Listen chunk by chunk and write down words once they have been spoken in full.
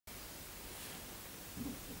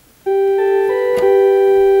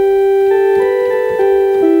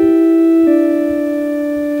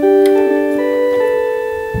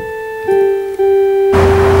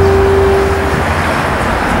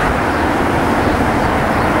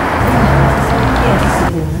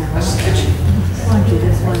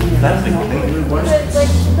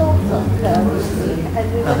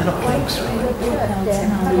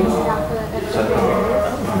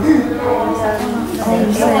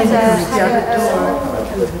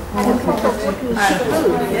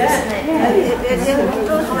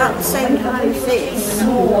Not the same kind of fish.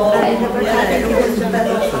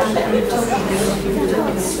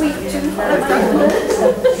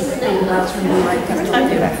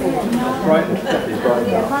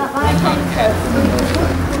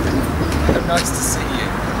 Nice to see you.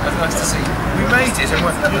 Nice to see you. We made it, and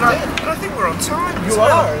I think we're on time. You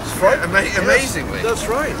are. It's frightening. Amazingly. That's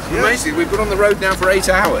right. Yeah. Amazingly, we've been on the road now for 8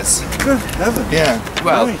 hours. Good heavens. Yeah.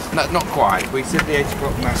 Well, right. not quite. We said the 8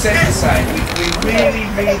 o'clock now. Said to say, we really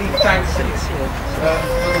thank you for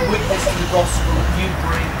the witness to the gospel that you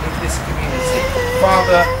bring in this community.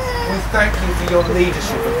 Father, we thank you for your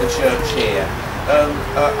leadership of the church here.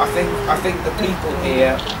 I think the people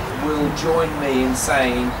here will join me in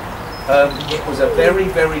saying it was a very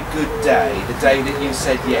good day, the day that you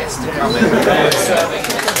said yes to come in and serving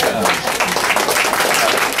in the church.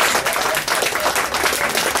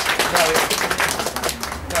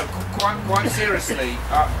 Quite seriously,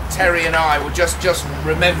 Terry and I were just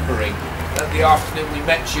remembering that the afternoon we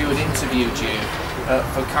met you and interviewed you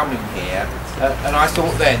for coming here, and I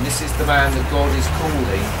thought then, this is the man that God is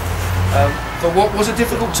calling for what was a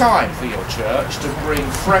difficult time for your church, to bring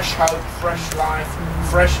fresh hope, fresh life,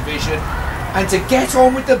 fresh vision, and to get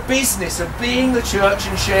on with the business of being the church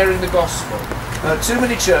and sharing the gospel. Too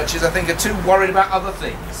many churches, I think, are too worried about other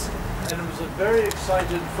things. And it was a very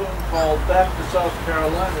excited phone call back to South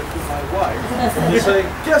Carolina to my wife, saying,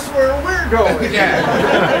 "Guess where we're going?" Yeah.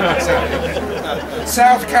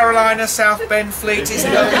 South Carolina, South Benfleet is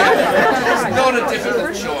not a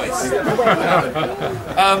difficult choice.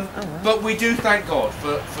 But we do thank God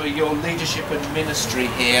for your leadership and ministry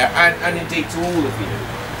here, and indeed to all of you.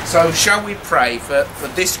 So shall we pray for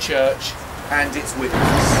this church and its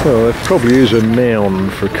witness? Well, there probably is a noun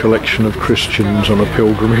for a collection of Christians on a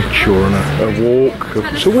pilgrimage or on a walk.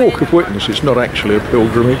 It's a walk of witness, it's not actually a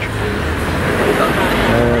pilgrimage.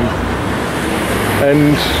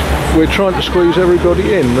 And we're trying to squeeze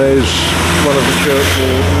everybody in. There's one of the church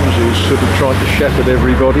wardens who's sort of trying to shepherd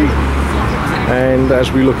everybody. And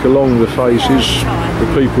as we look along the faces, the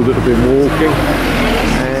people that have been walking,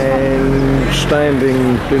 and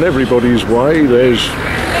standing in everybody's way, there's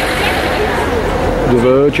the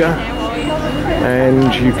verger,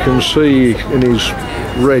 and you can see in his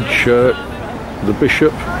red shirt the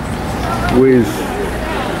bishop with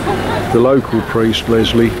the local priest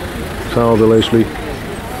Leslie, Father Leslie.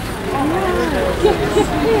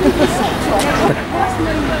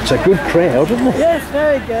 It's a good crowd, isn't it? Yes,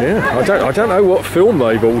 very good. Yeah, I don't know what film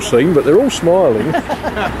they've all seen, but they're all smiling.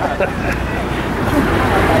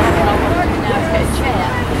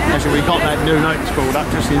 Actually, we got that new notice board up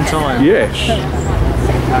just in time. Yes.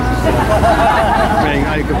 I mean,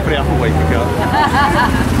 I could put it up a week ago.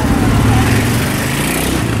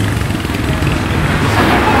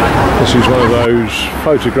 This is one of those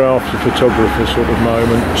photograph the photographer sort of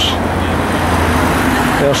moments.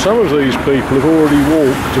 Now, some of these people have already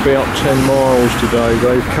walked about 10 miles today.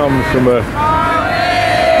 They've come from a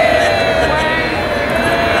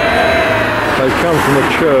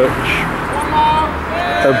church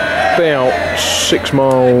about 6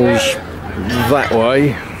 miles that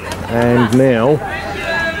way, and now,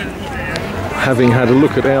 having had a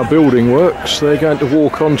look at our building works, they're going to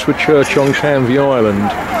walk onto a church on Canvey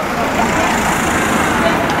Island.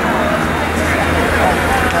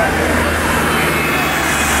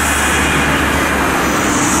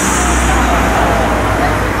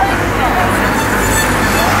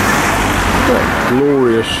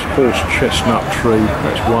 Glorious horse chestnut tree,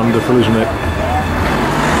 that's wonderful, isn't it?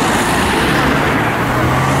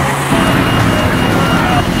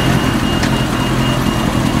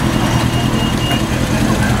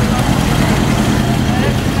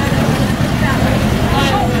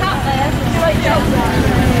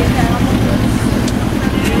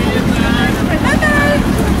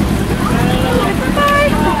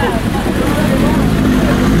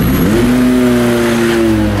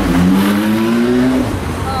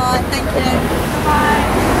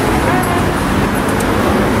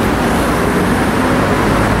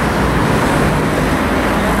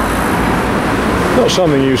 Not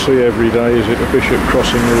something you see every day, is it? A bishop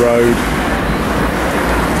crossing the road.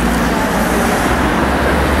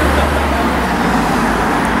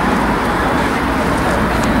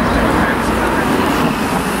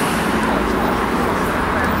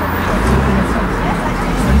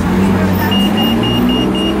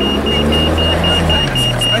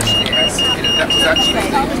 Especially as, that was actually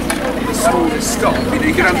the smallest stop.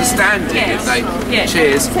 You can understand it if they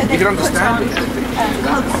cheers. You can understand it.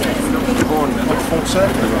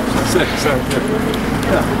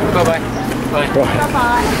 Bye bye. Bye.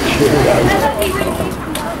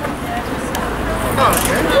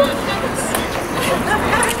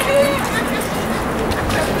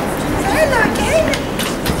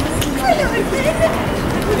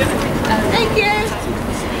 Thank you.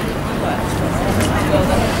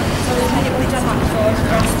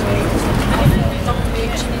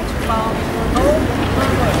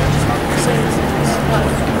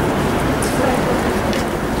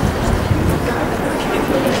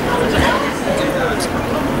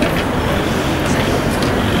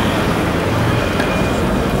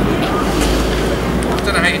 I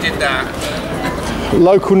don't know how you did that.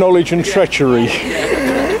 Local knowledge and treachery.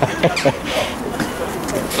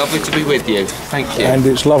 Lovely to be with you. Thank you. And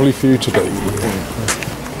it's lovely for you to be.